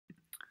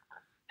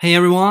Hey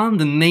everyone,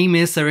 the name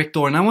is Erik,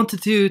 and I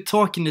wanted to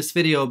talk in this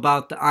video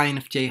about the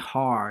INFJ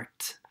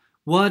heart.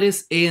 What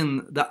is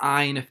in the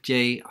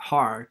INFJ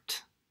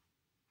heart?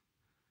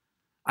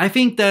 I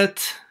think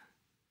that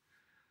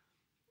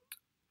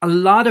a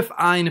lot of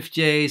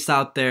INFJs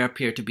out there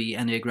appear to be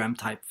Enneagram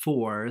type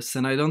 4s,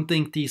 and I don't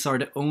think these are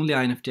the only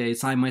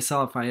INFJs.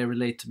 I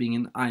relate to being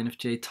an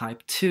INFJ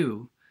type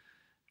 2.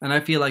 And I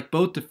feel like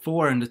both the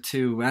 4 and the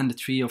 2 and the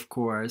 3, of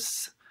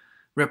course,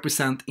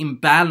 represent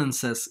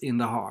imbalances in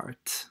the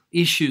heart,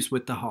 issues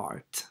with the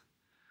heart.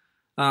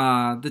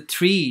 The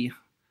 3,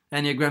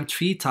 Enneagram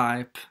 3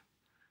 type,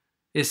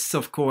 is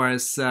of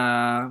course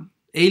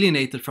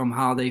alienated from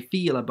how they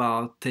feel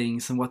about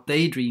things and what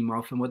they dream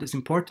of and what is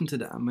important to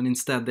them, and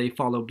instead they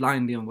follow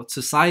blindly on what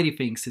society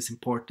thinks is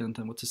important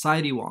and what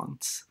society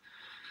wants.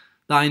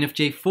 The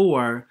INFJ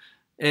 4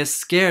 is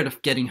scared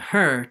of getting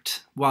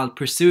hurt while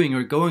pursuing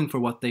or going for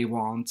what they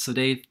want, so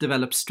they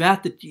develop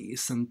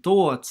strategies and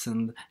thoughts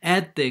and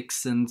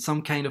ethics and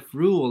some kind of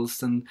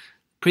rules and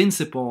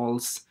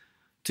principles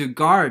to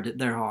guard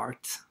their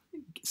heart,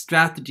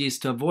 strategies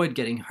to avoid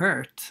getting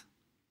hurt.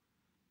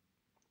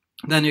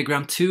 The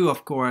Enneagram 2,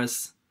 of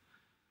course,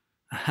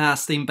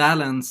 has the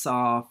imbalance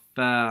of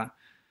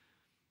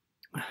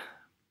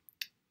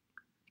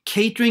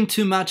catering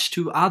too much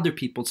to other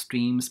people's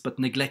dreams but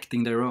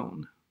neglecting their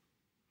own.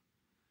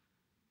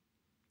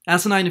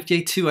 As an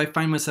INFJ 2, I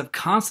find myself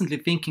constantly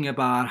thinking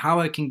about how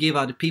I can give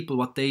other people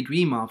what they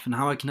dream of and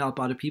how I can help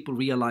other people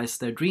realize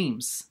their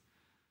dreams.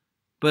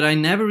 But I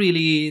never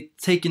really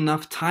take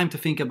enough time to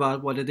think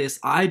about what it is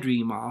I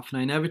dream of,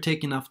 and I never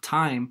take enough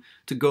time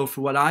to go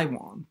for what I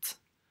want.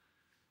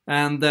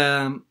 And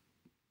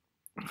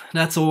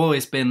that's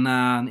always been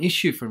an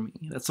issue for me.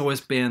 That's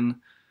always been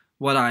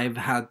what I've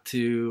had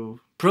to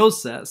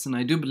process, and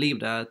I do believe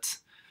that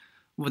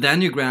with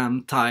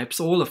Enneagram types,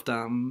 all of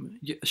them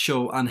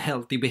show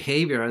unhealthy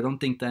behavior. I don't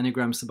think the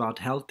Enneagram is about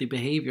healthy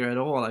behavior at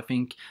all. I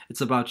think it's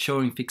about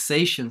showing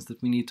fixations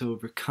that we need to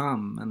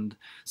overcome. And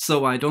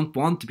so I don't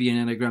want to be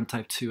an Enneagram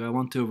type 2. I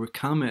want to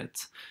overcome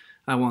it.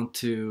 I want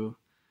to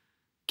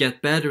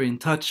get better in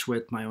touch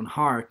with my own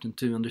heart and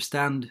to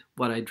understand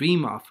what I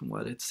dream of and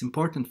what it's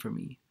important for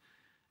me.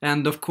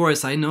 And of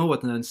course, I know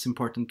what is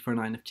important for an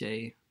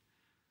INFJ.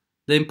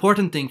 The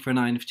important thing for an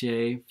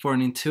INFJ, for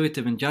an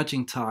intuitive and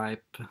judging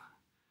type,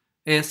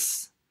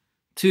 is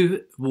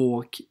to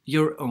walk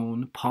your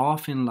own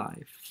path in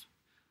life,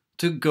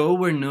 to go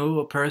where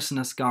no person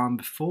has gone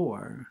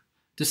before,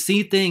 to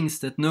see things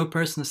that no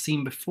person has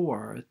seen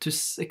before, to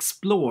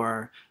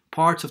explore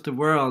parts of the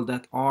world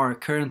that are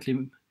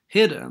currently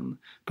hidden,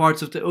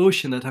 parts of the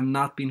ocean that have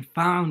not been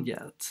found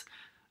yet,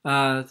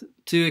 to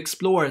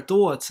explore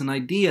thoughts and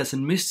ideas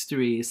and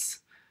mysteries,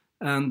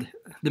 and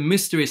the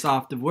mysteries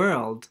of the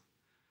world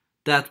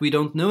that we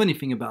don't know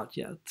anything about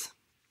yet.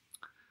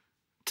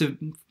 The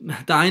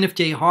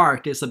INFJ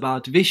heart is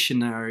about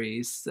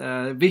visionaries,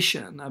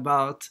 vision,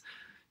 about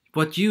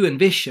what you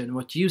envision,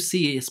 what you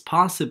see is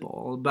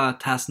possible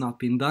but has not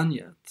been done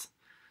yet.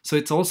 So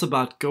it's also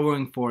about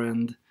going for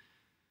and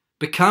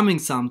becoming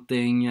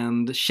something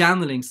and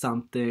channeling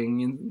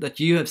something that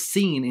you have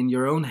seen in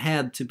your own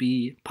head to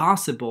be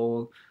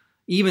possible,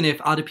 even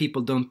if other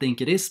people don't think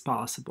it is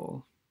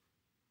possible.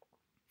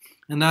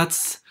 And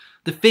that's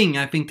the thing.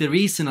 I think the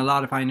reason a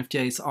lot of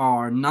INFJs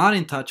are not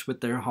in touch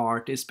with their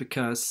heart is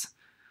because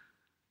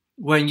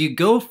when you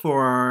go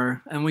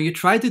for and when you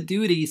try to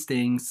do these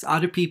things,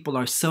 other people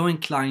are so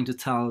inclined to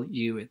tell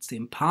you it's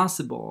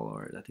impossible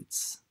or that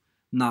it's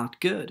not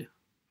good.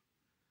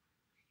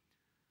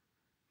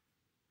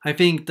 I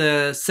think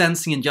the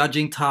sensing and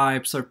judging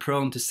types are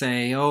prone to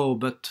say, oh,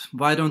 but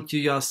why don't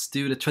you just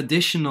do the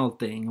traditional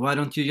thing? Why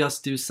don't you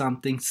just do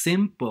something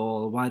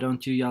simple? Why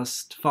don't you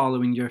just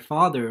follow in your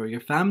father or your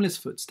family's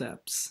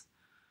footsteps?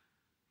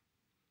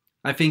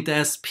 I think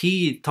the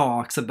SP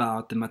talks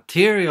about the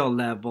material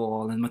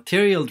level and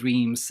material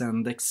dreams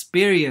and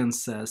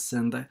experiences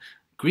and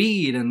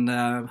greed and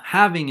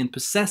having and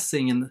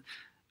possessing and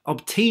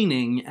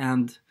obtaining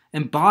and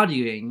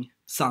embodying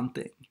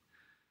something.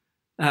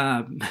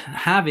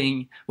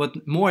 Having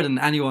what more than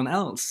anyone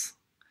else,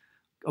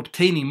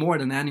 obtaining more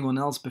than anyone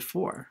else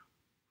before.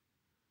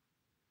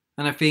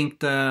 And I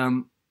think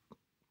the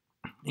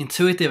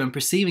intuitive and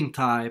perceiving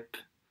type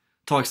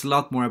talks a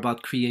lot more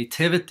about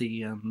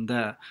creativity and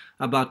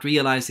about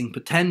realizing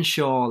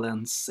potential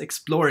and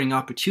exploring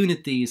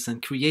opportunities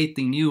and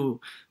creating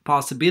new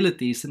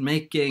possibilities and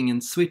making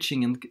and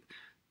switching and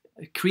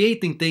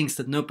creating things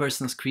that no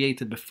person has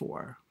created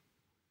before.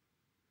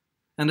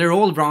 And they're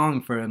all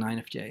wrong for an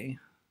INFJ.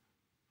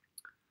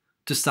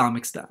 To some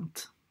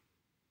extent.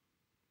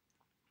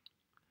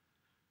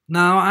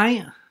 Now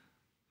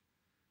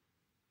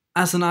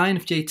as an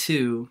INFJ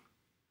 2,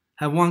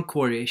 have one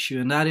core issue,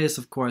 and that is,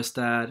 of course,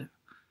 that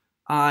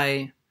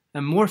I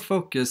am more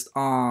focused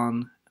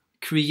on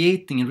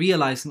creating and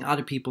realizing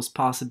other people's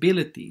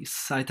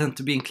possibilities. I tend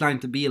to be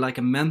inclined to be like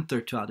a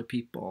mentor to other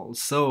people.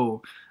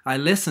 So I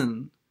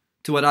listen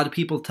to what other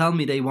people tell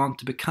me they want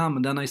to become,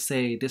 and then I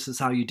say, this is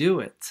how you do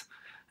it.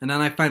 And then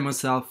I find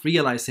myself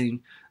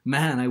realizing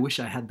man, I wish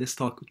I had this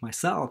talk with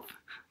myself.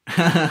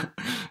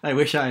 I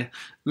wish I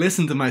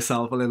listened to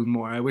myself a little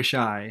more. I wish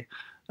I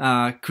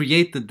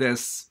created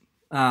this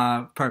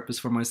purpose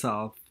for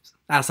myself,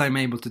 as I'm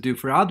able to do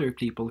for other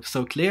people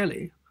so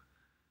clearly.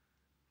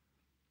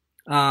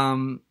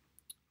 And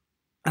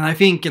I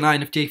think an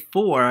INFJ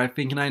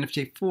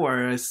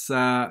 4 is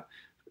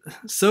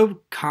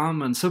so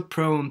common, so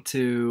prone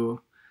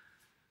to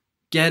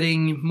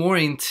getting more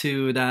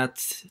into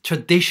that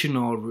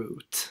traditional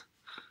route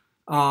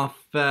of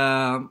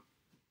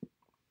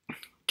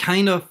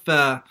kind of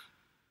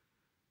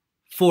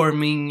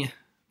forming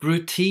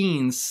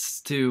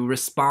routines to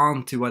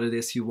respond to what it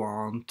is you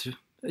want.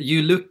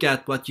 You look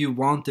at what you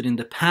wanted in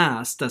the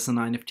past as an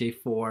INFJ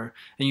 4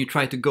 and you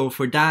try to go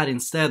for that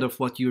instead of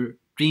what you're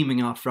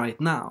dreaming of right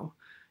now.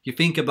 You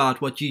think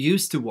about what you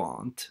used to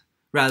want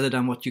rather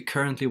than what you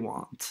currently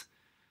want.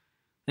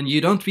 And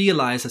you don't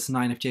realize as an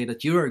INFJ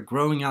that you are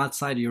growing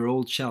outside of your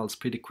old shells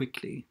pretty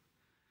quickly.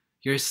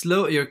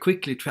 You're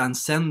quickly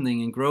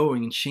transcending and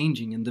growing and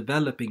changing and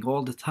developing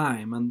all the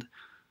time. And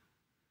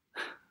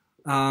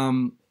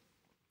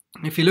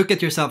if you look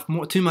at yourself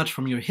too much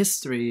from your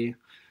history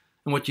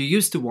and what you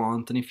used to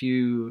want, and if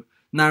you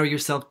narrow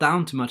yourself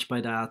down too much by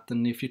that,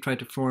 and if you try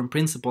to form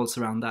principles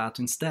around that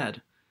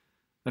instead,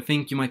 I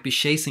think you might be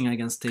chasing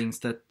against things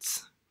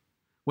that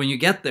when you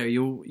get there,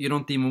 you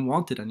don't even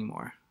want it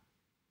anymore.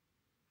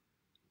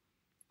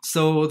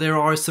 So there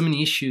are so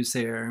many issues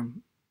here.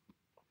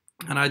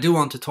 And I do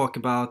want to talk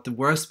about the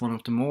worst one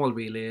of them all,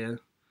 really.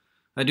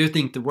 I do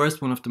think the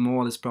worst one of them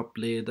all is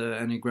probably the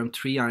Enneagram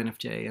 3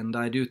 INFJ, and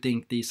I do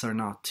think these are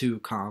not too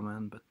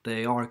common, but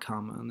they are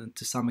common, and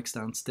to some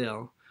extent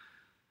still.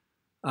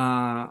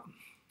 The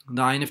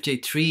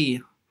INFJ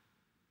 3,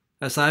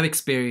 as I've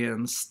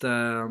experienced,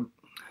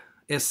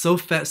 is so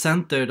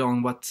centered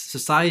on what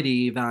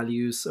society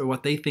values, or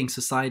what they think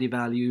society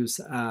values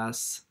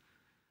as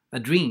a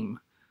dream.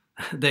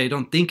 They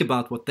don't think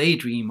about what they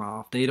dream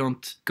of. They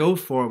don't go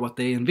for what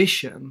they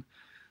envision,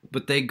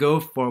 but they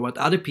go for what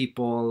other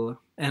people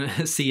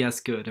see as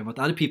good and what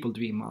other people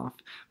dream of.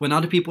 When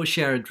other people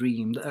share a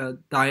dream, the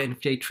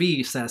INFJ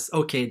 3 says,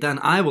 okay, then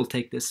I will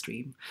take this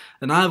dream,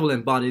 and I will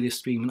embody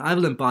this dream, and I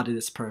will embody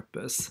this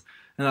purpose.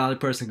 And the other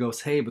person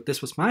goes, hey, but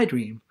this was my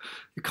dream.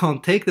 You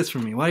can't take this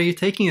from me. Why are you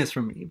taking this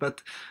from me?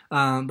 But the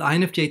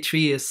INFJ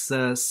 3 is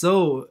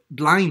so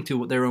blind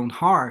to their own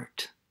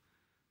heart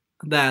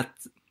that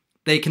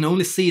they can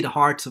only see the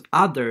hearts of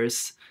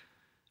others,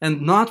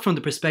 and not from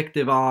the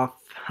perspective of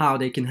how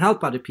they can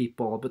help other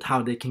people, but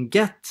how they can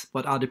get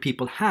what other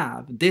people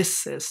have.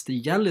 This is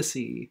the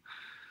jealousy,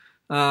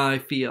 I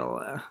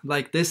feel.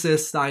 Like this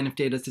is the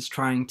INFJ that is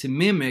trying to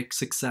mimic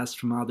success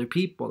from other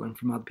people and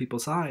from other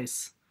people's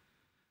eyes.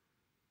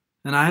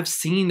 And I have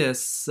seen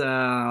this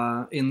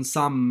in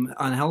some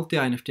unhealthy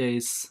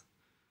INFJs,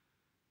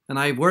 and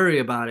I worry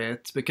about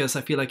it because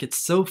I feel like it's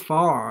so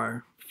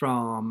far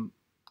from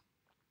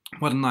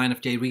what an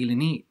INFJ really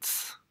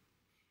needs.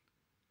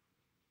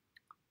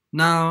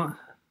 Now,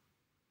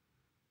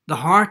 the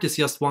heart is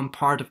just one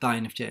part of the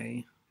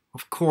INFJ.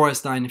 Of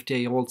course, the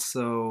INFJ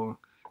also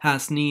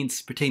has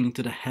needs pertaining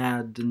to the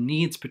head,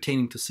 needs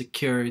pertaining to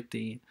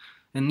security,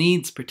 and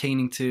needs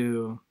pertaining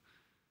to,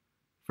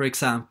 for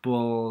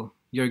example,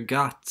 your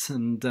gut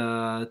and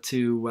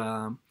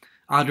to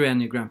other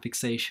Enneagram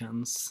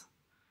fixations.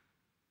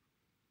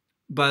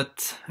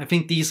 But I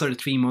think these are the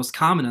three most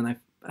common, and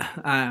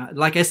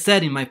like I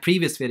said in my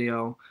previous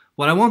video,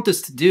 what I want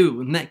us to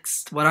do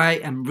next, what I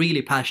am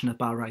really passionate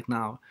about right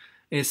now,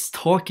 is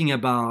talking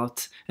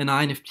about an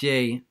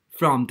INFJ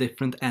from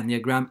different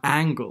Enneagram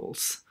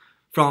angles.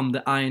 From the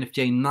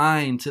INFJ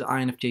 9 to the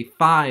INFJ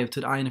 5 to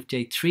the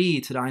INFJ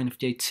 3 to the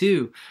INFJ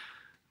 2.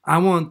 I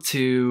want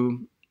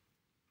to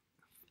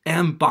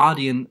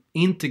embody and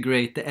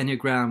integrate the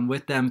Enneagram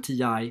with the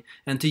MTI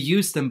and to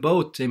use them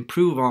both to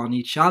improve on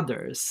each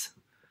other's.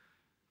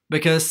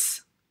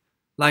 Because,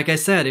 like I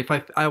said,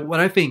 what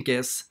I think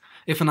is,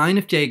 if an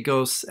INFJ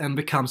goes and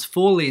becomes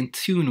fully in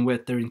tune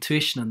with their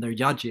intuition and their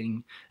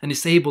judging, and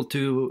is able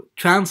to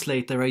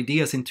translate their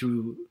ideas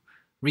into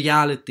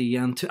reality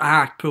and to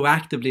act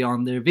proactively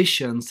on their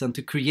visions and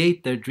to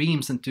create their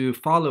dreams and to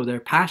follow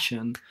their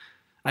passion,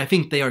 I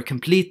think they are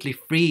completely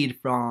freed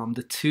from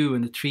the 2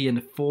 and the 3 and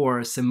the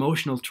 4's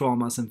emotional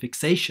traumas and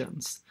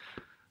fixations.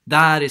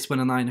 That is when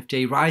an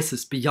INFJ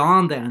rises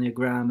beyond the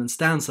Enneagram and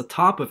stands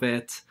atop of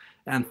it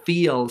and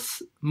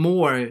feels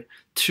more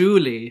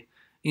truly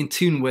in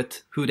tune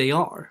with who they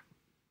are.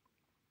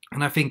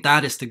 And I think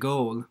that is the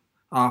goal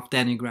of the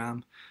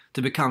Enneagram,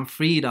 to become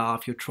freed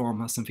of your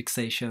traumas and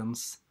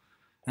fixations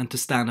and to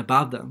stand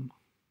above them.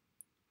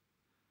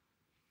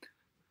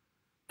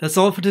 That's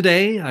all for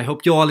today. I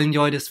hope you all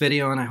enjoyed this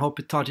video, and I hope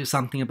it taught you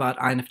something about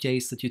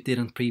INFJs that you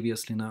didn't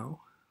previously know.